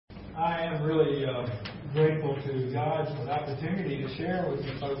I am really grateful to God for the opportunity to share with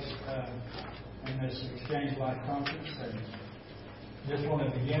you folks in this Exchange Life Conference. And just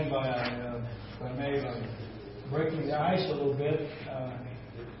want to begin by breaking the ice a little bit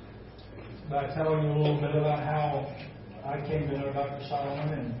by telling you a little bit about how I came to know Dr. Solomon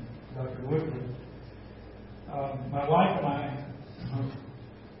and Dr. Woodward. My wife and I,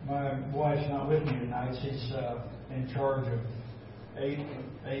 my wife's not with me tonight. She's in charge of eight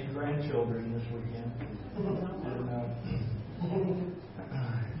grandchildren this weekend. And,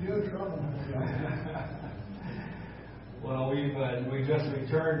 you're in trouble. Well, we just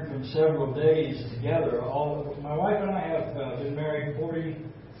returned from several days together. My wife and I have been married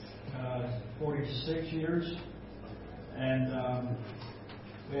 46 years, and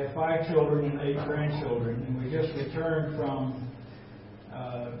we have 5 children and 8 grandchildren. And we just returned from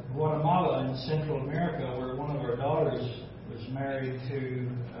Guatemala in Central America, where one of our daughters was married to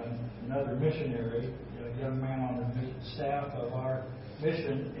another missionary, a young man on the staff of our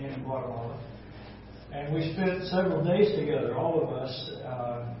mission in Guatemala. And we spent several days together, all of us,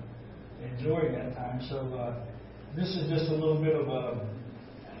 enjoying that time. So this is just a little bit of a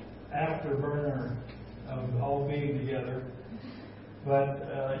afterburner of all being together.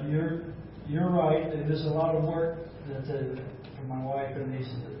 But you're right. It is a lot of work for my wife and me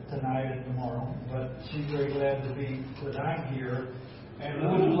tonight and tomorrow. But she's very glad that I'm here, and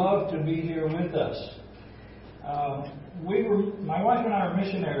would love to be here with us. My wife and I are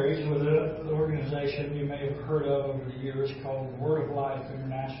missionaries with an organization you may have heard of over the years called Word of Life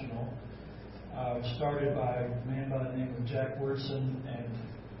International. Started by a man by the name of Jack Wordson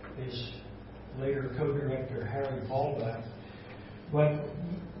and his later co-director Harry Ballback. But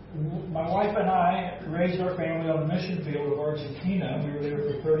my wife and I raised our family on the mission field of Argentina. We were there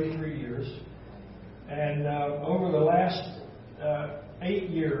for 33 years. And over the last 8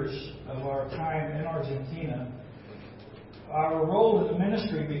 years of our time in Argentina, our role in the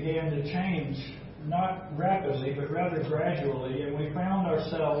ministry began to change, not rapidly, but rather gradually. And we found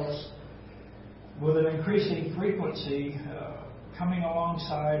ourselves with an increasing frequency coming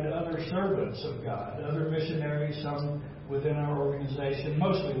alongside other servants of God, other missionaries, some within our organization,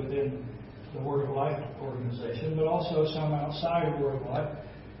 mostly within the Word of Life organization, but also some outside of Word of Life,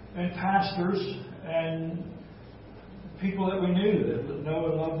 and pastors and people that we knew that know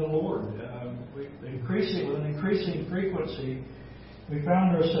and love the Lord. With an increasing frequency, we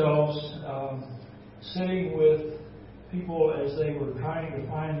found ourselves sitting with people as they were trying to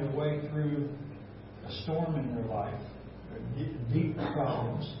find their way through a storm in their life, deep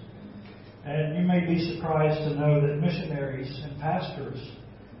problems. And you may be surprised to know that missionaries and pastors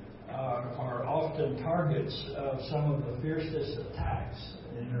are often targets of some of the fiercest attacks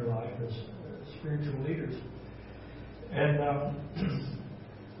in their life as spiritual leaders. And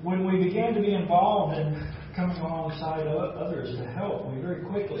when we began to be involved in coming alongside others to help, we very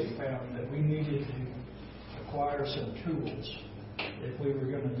quickly found that we needed to acquire some tools if we were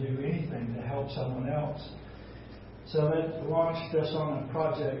going to do anything to help someone else. So that launched us on a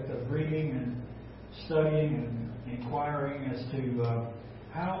project of reading and studying and inquiring as to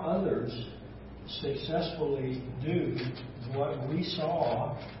how others successfully do what we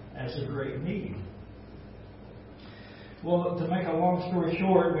saw as a great need. Well, to make a long story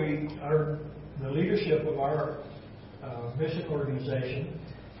short, the leadership of our mission organization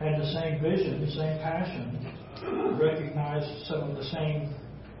had the same vision, the same passion, recognized some of the same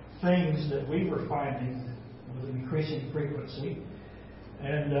things that we were finding with increasing frequency,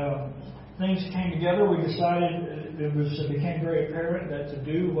 and things came together. We decided it became very apparent that to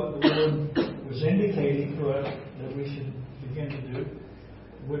do what the Lord was indicating to us that we should begin to do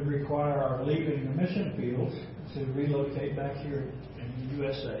would require our leaving the mission fields to relocate back here in the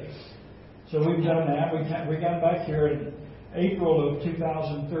USA. So we've done that. We got back here in April of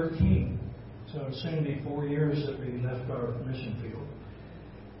 2013. So it'll soon be 4 years that we left our mission field.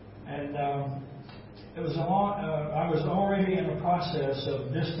 And it was I was already in the process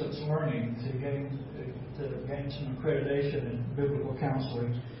of distance learning to gain some accreditation in biblical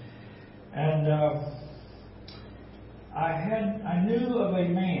counseling. And I knew of a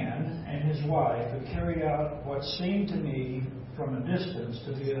man and his wife who carried out what seemed to me from a distance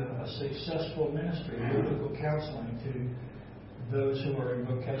to be a successful ministry, biblical counseling to those who are in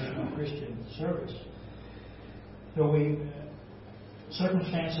vocational Christian service. So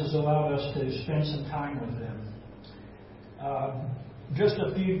circumstances allowed us to spend some time with them. Just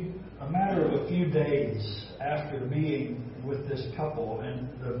a matter of a few days after being with this couple, and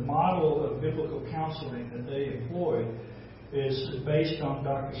the model of biblical counseling that they employ is based on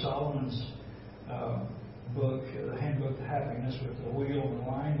Dr. Solomon's book, The Handbook to Happiness, with the wheel and the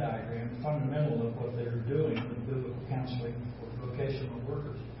line diagram. counseling for vocational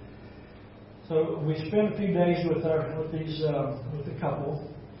workers. So we spent a few days with the couple.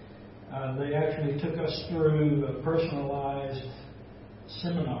 They actually took us through a personalized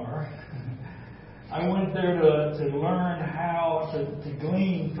seminar. I went there to learn how to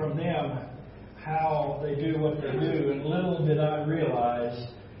glean from them how they do what they do, and little did I realize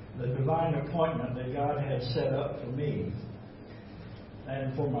the divine appointment that God had set up for me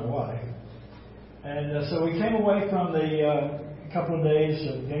and for my wife. And so we came away from the couple of days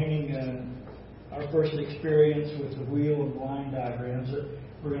of gaining our first experience with the wheel and line diagrams.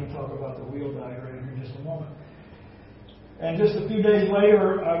 We're going to talk about the wheel diagram here in just a moment. And just a few days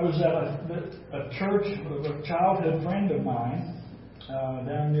later, I was at a church of a childhood friend of mine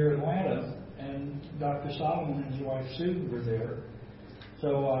down near Atlanta, and Dr. Solomon and his wife Sue were there.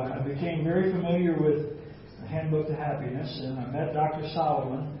 So I became very familiar with the Handbook to Happiness, and I met Dr.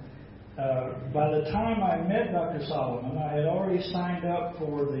 Solomon. By the time I met Dr. Solomon, I had already signed up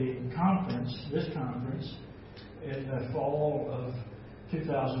for the conference, this conference, in the fall of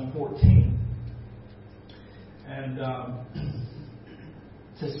 2014. And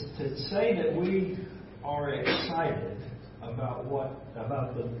to say that we are excited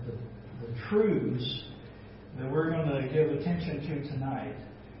about the truths that we're going to give attention to tonight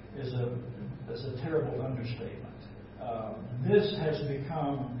is a terrible understatement. This has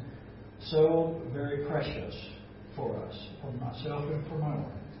become so very precious for us, for myself and for my wife.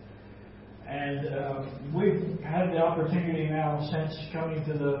 And we've had the opportunity now since coming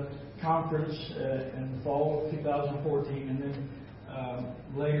to the conference in the fall of 2014 and then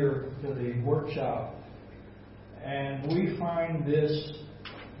later to the workshop. And we find this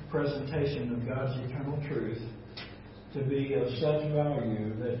presentation of God's eternal truth to be of such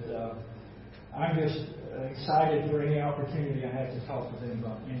value that I'm just excited for any opportunity I have to talk with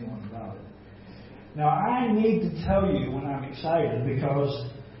anyone about it. Now, I need to tell you when I'm excited because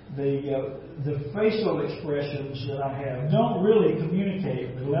the facial expressions that I have don't really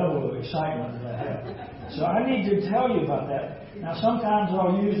communicate the level of excitement that I have. So I need to tell you about that. Now, sometimes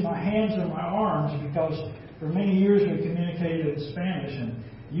I'll use my hands or my arms because for many years we communicated in Spanish, and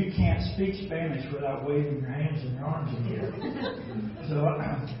you can't speak Spanish without waving your hands and your arms in the air. So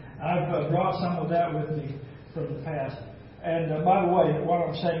I've brought some of that with me from the past. And by the way, while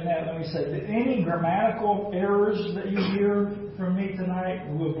I'm saying that, let me say that any grammatical errors that you hear from me tonight,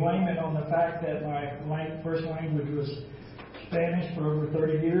 we'll blame it on the fact that my first language was Spanish for over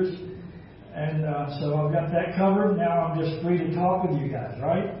 30 years. And so I've got that covered. Now I'm just free to talk with you guys,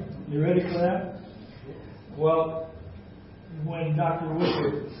 right? You ready for that? Well, when Dr.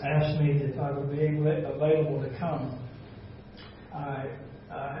 Wicker asked me if I would be available to come, I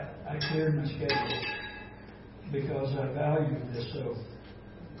cleared my schedule because I value this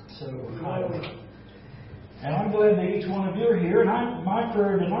so highly. And I'm glad that each one of you are here. And my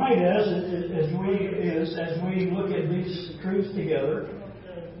prayer tonight is as we look at these truths together,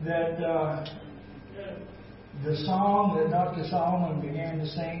 that the song that Dr. Solomon began to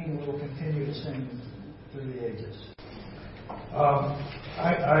sing will continue to sing through the ages.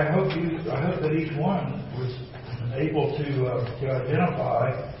 I hope that each one was able to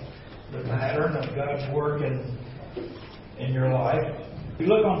identify the pattern of God's work in your life. If you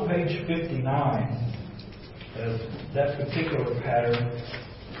look on page 59, that particular pattern,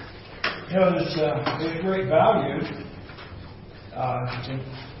 there's great value.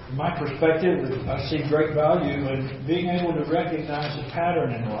 From my perspective, I see great value in being able to recognize a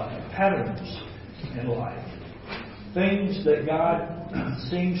pattern in life, patterns in life. Things that God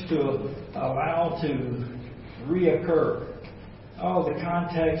seems to allow to reoccur. The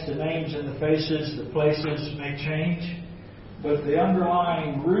context, the names and the faces, the places may change, but the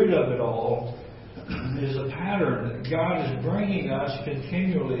underlying root of it all is a pattern that God is bringing us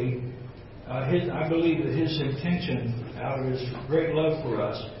continually. I believe that His intention, out of His great love for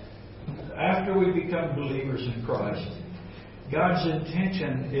us, after we become believers in Christ, God's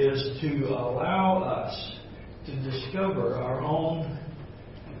intention is to allow us to discover our own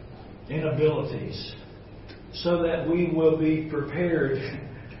inabilities so that we will be prepared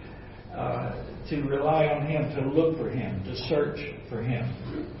to rely on Him, to look for Him, to search for Him.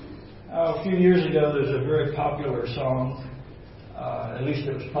 A few years ago, there's a very popular song, at least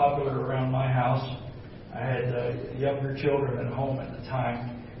it was popular around my house. I had younger children at home at the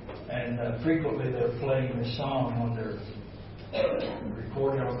time, and frequently they're playing this song on their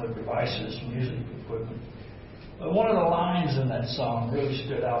recording on their devices, music equipment. But one of the lines in that song really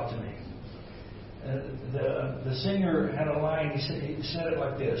stood out to me. The singer had a line, he said it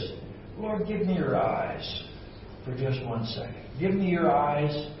like this: Lord, give me your eyes for just 1 second. Give me your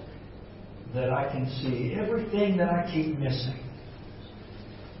eyes. that I can see everything that I keep missing.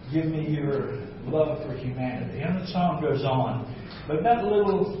 Give me your love for humanity. And the song goes on. But that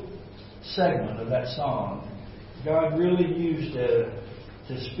little segment of that song, God really used to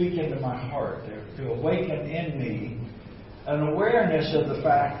speak into my heart, to awaken in me an awareness of the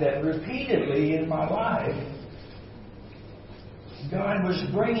fact that repeatedly in my life, God was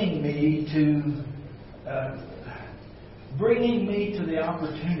bringing me to the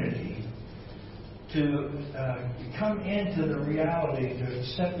opportunity to come into the reality, to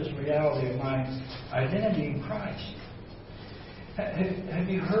accept this reality of my identity in Christ. Have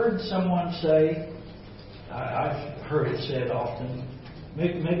you heard someone say, I've heard it said often,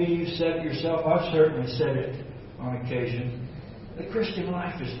 maybe you've said it yourself, I've certainly said it on occasion, the Christian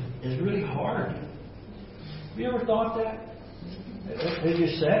life is really hard. Have you ever thought that? Have you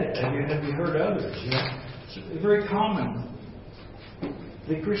said it? Have you heard others? It's very common.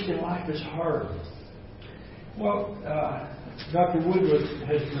 The Christian life is hard. Well, Dr. Woodward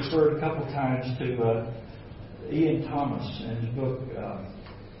has referred a couple times to Ian Thomas in his book,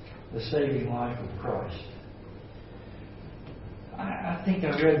 The Saving Life of Christ. I think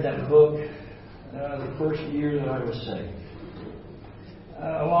I read that book the first year that I was saved,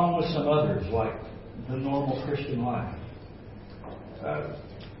 along with some others, like The Normal Christian Life.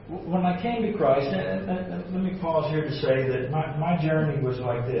 When I came to Christ, let me pause here to say that my journey was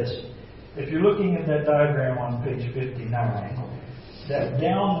like this. If you're looking at that diagram on page 59, that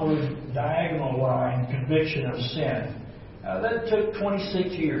downward diagonal line, conviction of sin, that took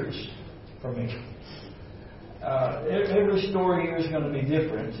 26 years for me. Every story here is going to be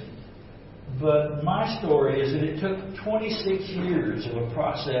different, but my story is that it took 26 years of a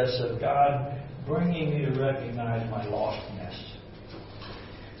process of God bringing me to recognize my lostness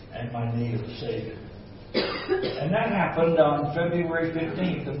and my need of a Savior. And that happened on February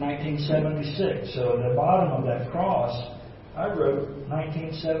 15th of 1976. So at the bottom of that cross, I wrote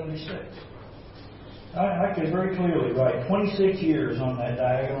 1976. I could very clearly write 26 years on that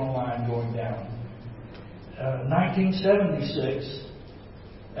diagonal line going down. 1976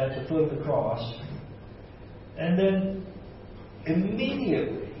 at the foot of the cross. And then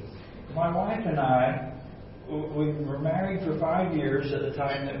immediately, my wife and I, we were married for 5 years at the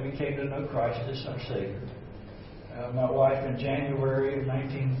time that we came to know Christ as our Savior. My wife in January of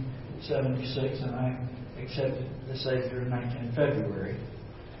 1976, and I accepted the Savior in February.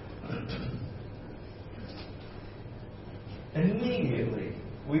 Immediately,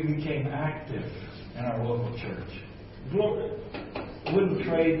 we became active in our local church. I wouldn't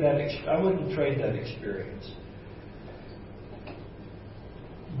trade that experience.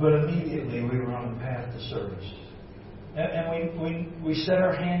 But immediately we were on the path to service. And we set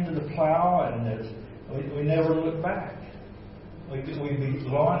our hand to the plow, and we never looked back. We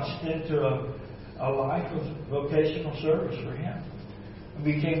launched into a life of vocational service for Him.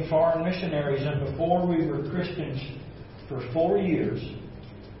 We became foreign missionaries, and before we were Christians for 4 years,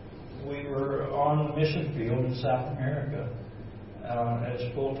 we were on the mission field in South America as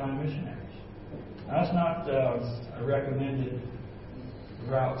full-time missionaries. That's not a recommended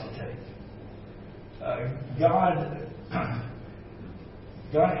route to take.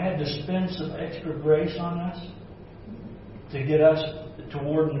 God had to spend some extra grace on us to get us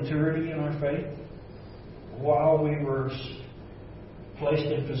toward maturity in our faith while we were placed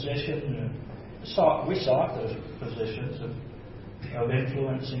in position. We sought those positions of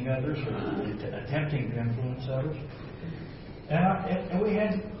influencing others or attempting to influence others. And we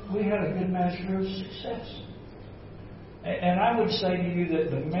had a good measure of success. And I would say to you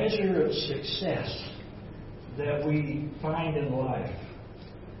that the measure of success that we find in life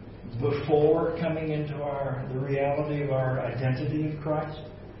before coming into the reality of our identity in Christ,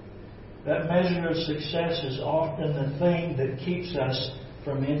 that measure of success is often the thing that keeps us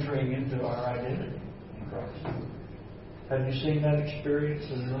from entering into our identity in Christ. Have you seen that experience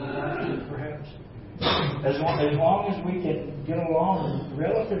in your own life, perhaps? As long as we can get along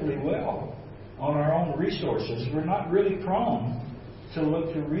relatively well on our own resources, we're not really prone to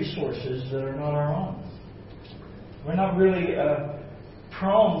look to resources that are not our own. We're not really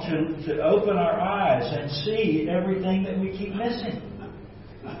prone to open our eyes and see everything that we keep missing.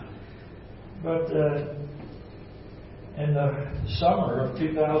 But in the summer of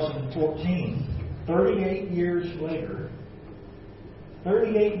 2014, 38 years later,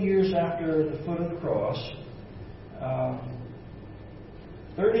 38 years after the foot of the cross,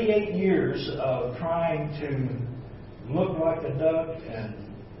 38 years of trying to look like a duck and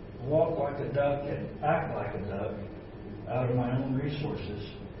walk like a duck and act like a duck out of my own resources,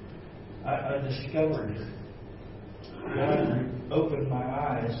 I discovered God opened my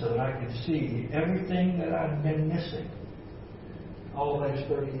eyes so that I could see everything that I'd been missing all those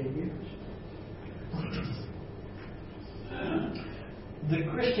 38 years. The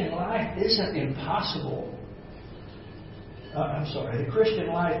Christian life isn't impossible. The Christian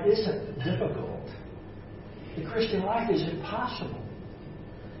life isn't difficult. The Christian life is impossible.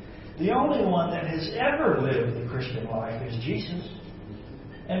 The only one that has ever lived the Christian life is Jesus.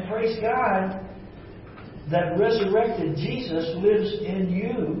 And praise God, that resurrected Jesus lives in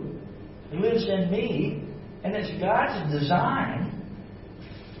you, lives in me, and it's God's design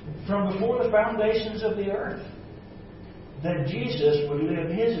from before the foundations of the earth that Jesus would live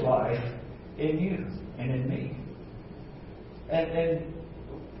His life in you and in me. And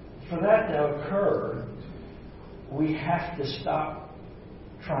for that to occur, we have to stop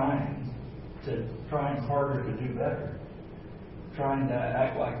trying harder to do better. Trying to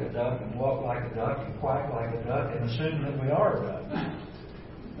act like a duck and walk like a duck and quack like a duck and assume that we are a duck.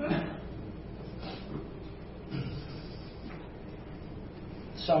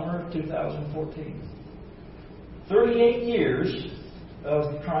 Summer of 2014. 38 years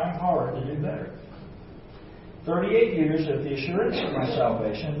of trying hard to do better. 38 years of the assurance of my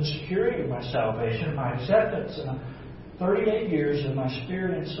salvation, the security of my salvation, my acceptance, and 38 years of my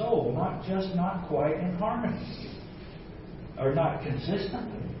spirit and soul, not quite in harmony, or not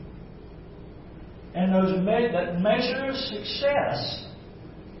consistently. And that measure of success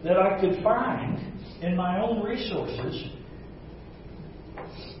that I could find in my own resources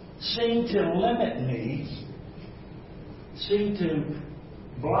seemed to limit me, seemed to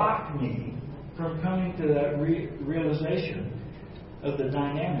block me from coming to that realization of the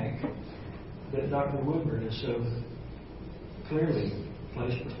dynamic that Dr. Woodward has so clearly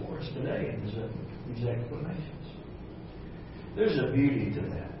placed before us today in these explanations. There's a beauty to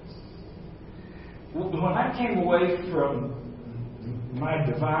that. When I came away from my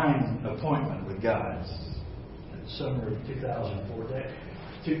divine appointment with God, summer of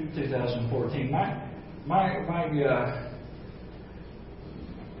 2014,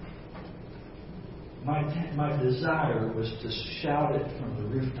 my desire was to shout it from the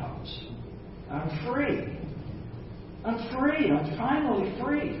rooftops. I'm free. I'm free. I'm finally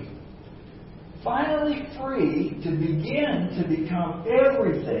free. Finally free to begin to become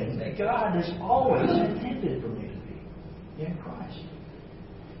everything that God has always intended for me to be in Christ.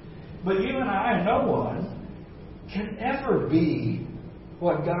 But you and I, no one, can ever be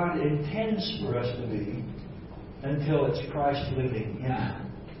what God intends for us to be until it's Christ living in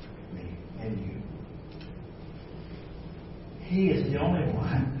me, in you. He is the only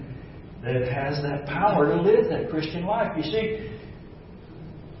one that has that power to live that Christian life. You see,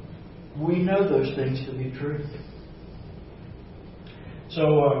 we know those things to be true.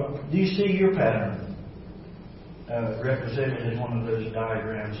 So, do you see your pattern represented in one of those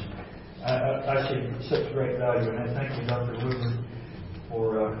diagrams? I see such great value in it. Thank you, Dr. Woodward,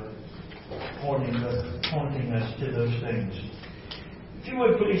 for pointing us to those things. If you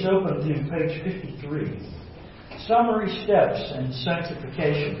would please open to page 53. Summary steps in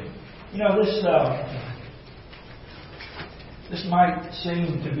sanctification. You know, this might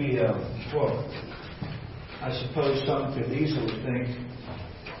seem to be I suppose some could easily think,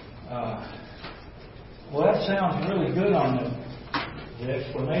 well, that sounds really good on the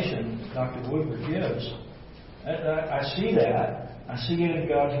explanation Dr. Woodward gives. I see that. I see it in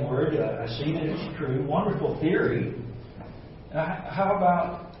God's Word. I see that it's true. Wonderful theory. How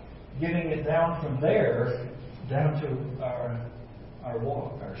about getting it down from there down to our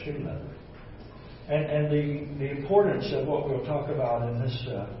walk, our shoe leather? And the importance of what we'll talk about in this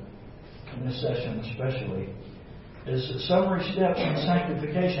session especially is summary steps in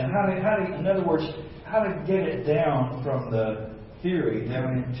sanctification. In other words, how to get it down from the theory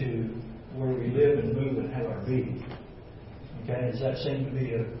down into where we live and move and have our being. Okay, does that seem to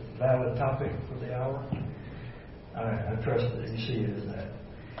be a valid topic for the hour? I trust that you see it as that.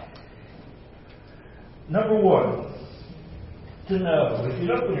 Number one, to know. If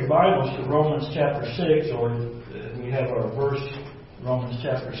you open your Bibles to Romans chapter 6, or we have our verse, Romans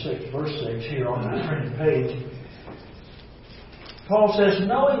chapter 6, verse 6 here on the printed page, Paul says,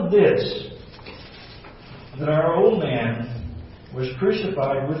 knowing this, that our old man was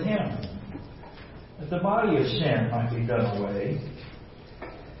crucified with him, that the body of sin might be done away,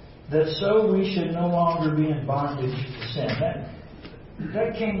 that so we should no longer be in bondage to sin.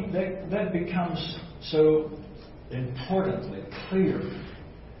 That becomes so importantly clear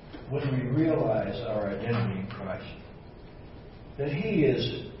when we realize our identity in Christ. That He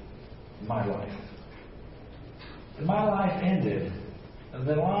is my life. And my life ended.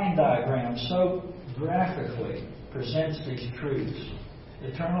 The line diagram so graphically presents these truths.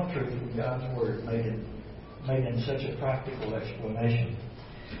 Eternal truth from God's Word made in such a practical explanation.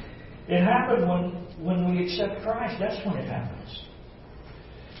 It happened when we accept Christ. That's when it happens.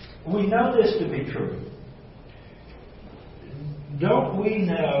 We know this to be true. Don't we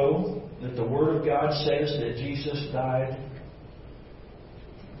know that the Word of God says that Jesus died,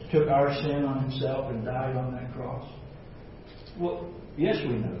 took our sin on Himself and died on that cross? Well, yes,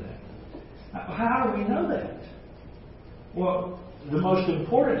 we know that. How do we know that? Well, the most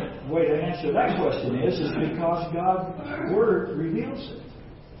important way to answer that question is because God's Word reveals it.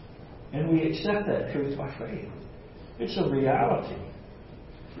 And we accept that truth by faith. It's a reality.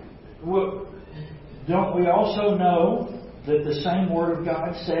 Well, don't we also know that the same Word of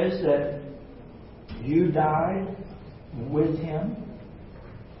God says that you died with Him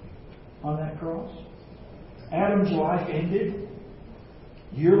on that cross? Adam's life ended.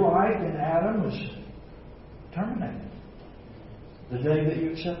 Your life in Adam was terminated the day that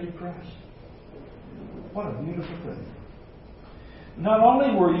you accepted Christ. What a beautiful thing. Not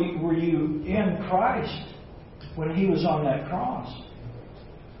only were you in Christ when He was on that cross,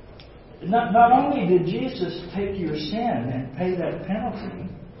 not only did Jesus take your sin and pay that penalty,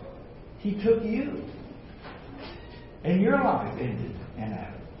 He took you. And your life ended in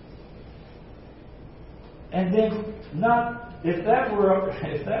Adam. And then, if that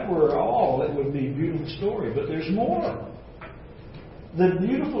were all, it would be a beautiful story. But there's more. The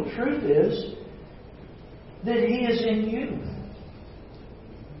beautiful truth is that He is in you.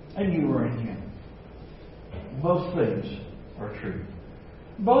 And you are in Him. Both things are true.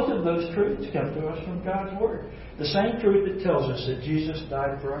 Both of those truths come to us from God's Word. The same truth that tells us that Jesus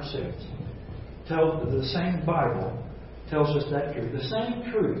died for our sins. The same Bible tells us that truth. The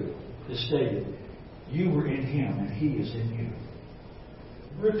same truth is stated. You were in Him and He is in you.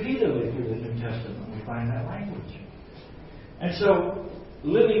 Repeatedly through the New Testament we find that language. And so,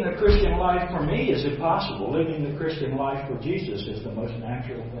 living the Christian life for me is impossible. Living the Christian life for Jesus is the most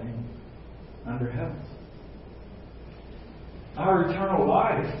natural thing under heaven. Our eternal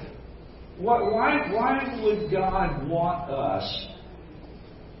life, why would God want us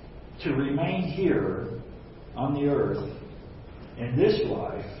to remain here on the earth in this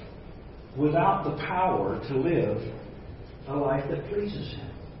life without the power to live a life that pleases Him?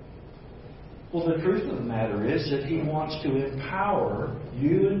 Well, the truth of the matter is that He wants to empower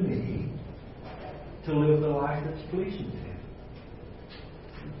you and me to live the life that's pleasing to Him.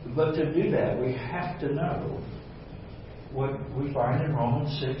 But to do that, we have to know what we find in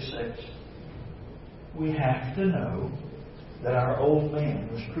Romans 6:6. We have to know that our old man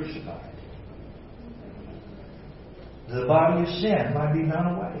was crucified. The body of sin might be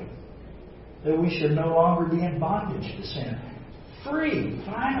done away. That we should no longer be in bondage to sin. Free,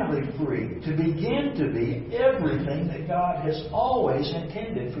 finally free, to begin to be everything that God has always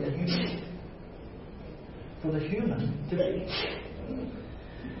intended for the human to be.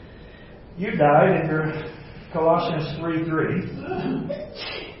 You died in your Colossians 3:3.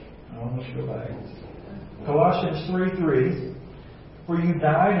 Let's go back. Colossians 3:3. For you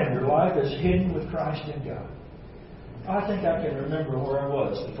died and your life is hidden with Christ in God. I think I can remember where I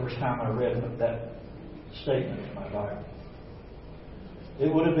was the first time I read that statement in my Bible.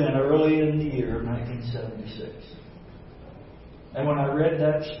 It would have been early in the year of 1976. And when I read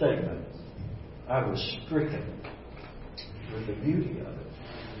that statement, I was stricken with the beauty of it.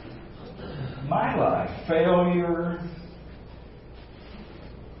 My life, failure,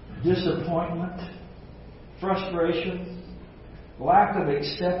 disappointment, frustration, lack of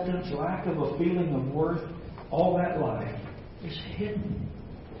acceptance, lack of a feeling of worth, all that life is hidden,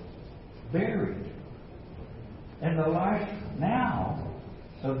 buried. And the life now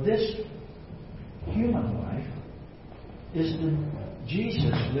of this human life is the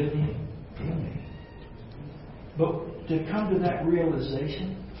Jesus living in me. But to come to that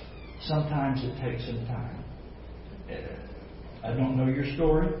realization, sometimes it takes some time. I don't know your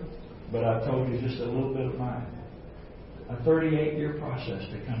story, but I've told you just a little bit of mine. A 38-year process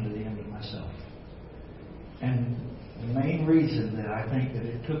to come to the end of myself. And the main reason that I think that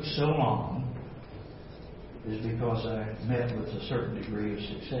it took so long is because I met with a certain degree of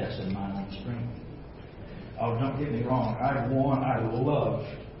success in my own strength. Oh, don't get me wrong. I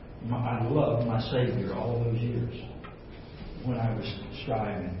loved my Savior all those years when I was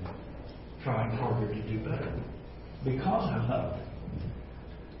striving, trying harder to do better. Because I loved Him.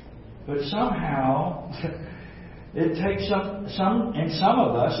 But somehow, it takes some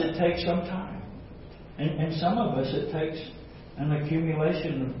of us, it takes some time. And some of us, it takes an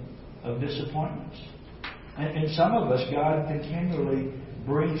accumulation of disappointments. And some of us, God continually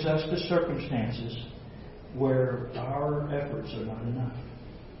brings us to circumstances where our efforts are not enough.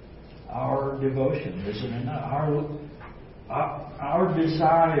 our devotion isn't enough. Our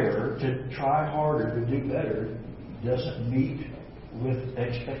desire to try harder, to do better, doesn't meet with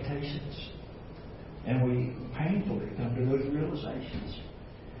expectations. And we painfully come to those realizations.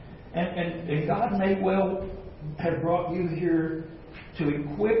 And God may well have brought you here to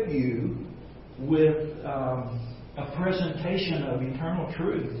equip you with a presentation of eternal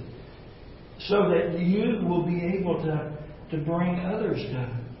truth so that you will be able to bring others to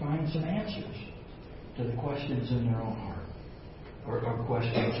find some answers to the questions in their own heart or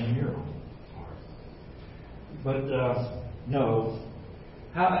questions in your own heart. But no.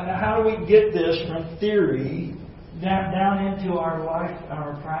 How do we get this from theory down into our life,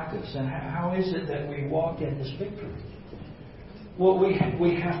 our practice? And how is it that we walk in this victory? Well, we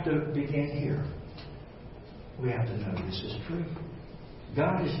have to begin here. We have to know this is true.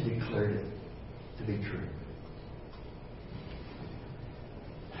 God has declared it to be true.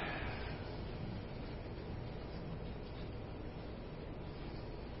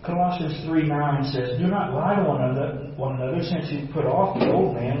 Colossians 3:9 says, "Do not lie to one another, since you put off the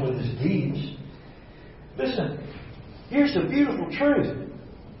old man with his deeds." Listen, here's the beautiful truth.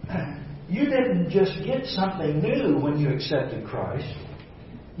 You didn't just get something new when you accepted Christ.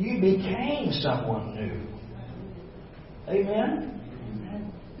 You became someone new. Amen?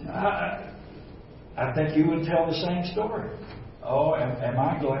 I think you would tell the same story. Oh, am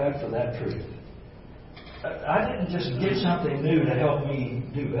I glad for that truth? I didn't just get something new to help me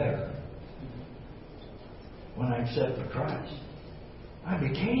do better. When I accepted Christ, I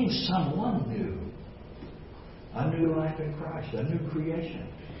became someone new. A new life in Christ, a new creation.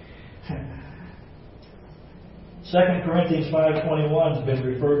 2 Corinthians 5:21 has been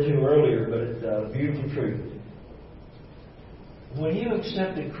referred to earlier, but it's a beautiful truth. When you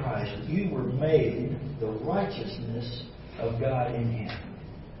accepted Christ, you were made the righteousness of God in Him.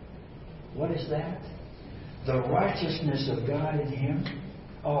 What is that? The righteousness of God in Him?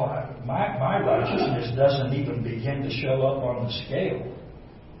 Oh, my righteousness doesn't even begin to show up on the scale.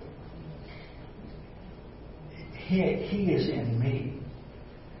 He is in me.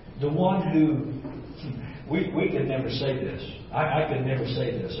 The one who... We could never say this. I could never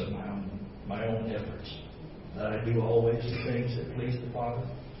say this of my own efforts. That I do always the things that please the Father.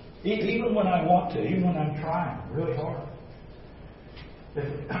 Even when I want to. Even when I'm trying really hard.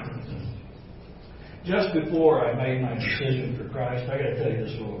 Just before I made my decision for Christ, I got to tell you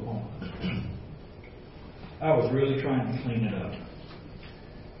this little moment. I was really trying to clean it up.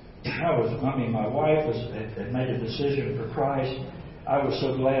 My wife had made a decision for Christ. I was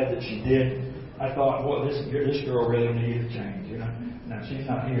so glad that she did. I thought, well, this girl really needed a change, you know. Now she's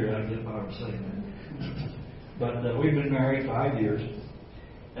not here. I get by saying that. But we've been married 5 years,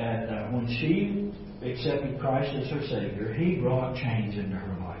 and when she accepted Christ as her Savior, He brought change into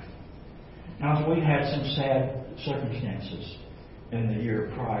her life. Now, we had some sad circumstances in the year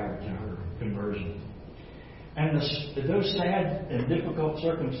prior to her conversion. And those sad and difficult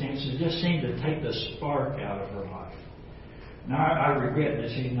circumstances just seemed to take the spark out of her life. Now, I regret that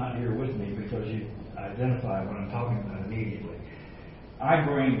she's not here with me because you identify what I'm talking about immediately. I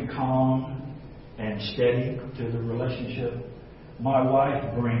bring calm and steady to the relationship. My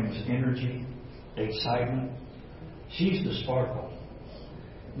wife brings energy, excitement. She's the sparkle.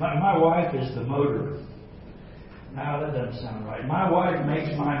 My wife is the motor. Now that doesn't sound right. My wife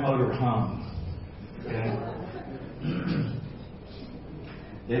makes my motor hum. Okay?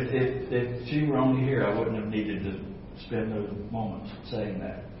 If she were only here, I wouldn't have needed to spend those moments saying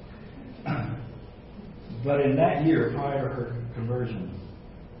that. But in that year, prior to her conversion,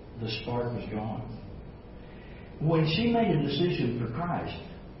 the spark was gone. When she made a decision for Christ,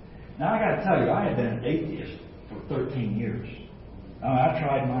 now I got to tell you, I had been an atheist for 13 years. I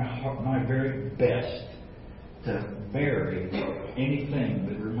tried my very best to bury anything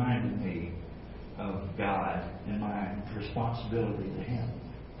that reminded me of God and my responsibility to Him.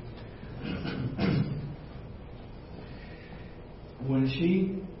 When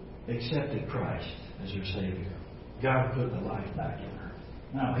she accepted Christ as her Savior, God put the life back in her.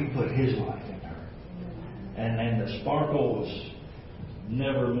 No, He put His life in her. And the sparkle was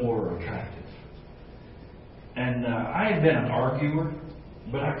never more attractive. And I had been an arguer,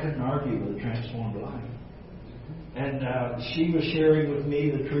 but I couldn't argue with a transformed life. And she was sharing with me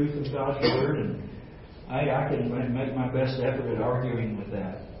the truth of God's Word, and I could make my best effort at arguing with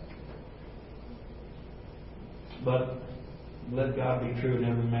that. But let God be true and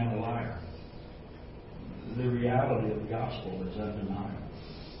every man a liar. The reality of the gospel is undeniable.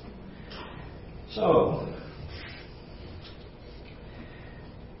 So,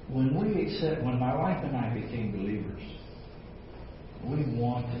 when my wife and I became believers, we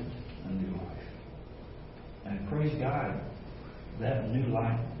wanted a new life. And praise God, that new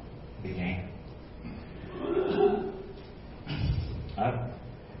life began.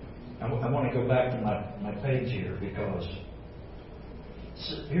 I want to go back to my page here because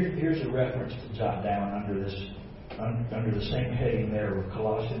here's a reference to jot down under the same heading there with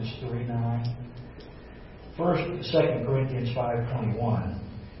Colossians 3:9. First, 2 Corinthians 5:21,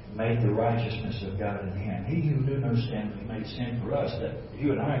 made the righteousness of God in Him. He who knew no sin was made sin for us, that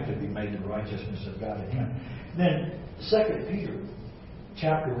you and I could be made the righteousness of God in Him. Then 2 Peter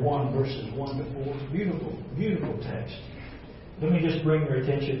chapter 1, verses 1 to 4. Beautiful, beautiful text. Let me just bring your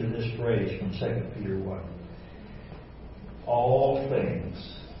attention to this phrase from 2 Peter 1. All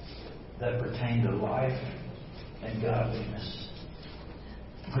things that pertain to life and godliness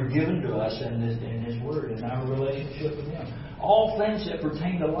are given to us in His Word, in our relationship with Him. All things that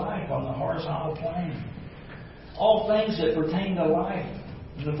pertain to life on the horizontal plane. All things that pertain to life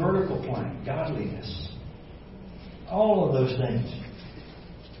in the vertical plane, godliness. All of those things.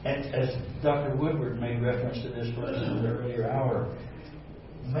 And as Dr. Woodward made reference to this verse in the earlier hour,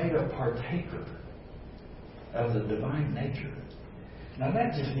 made a partaker of the divine nature. Now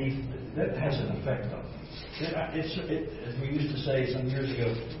that has an effect on me. As we used to say some years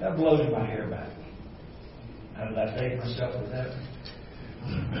ago, that blows my hair back. How did I date myself with that?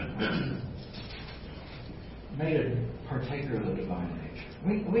 Made a partaker of the divine nature.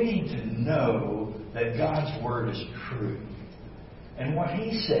 We need to know that God's Word is true. And what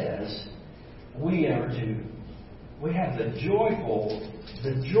He says, we have the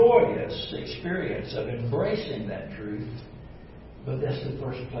joyous experience of embracing that truth. But that's the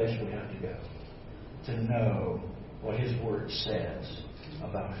first place we have to go. To know what His Word says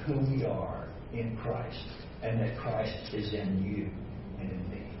about who we are in Christ. And that Christ is in you and in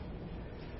me.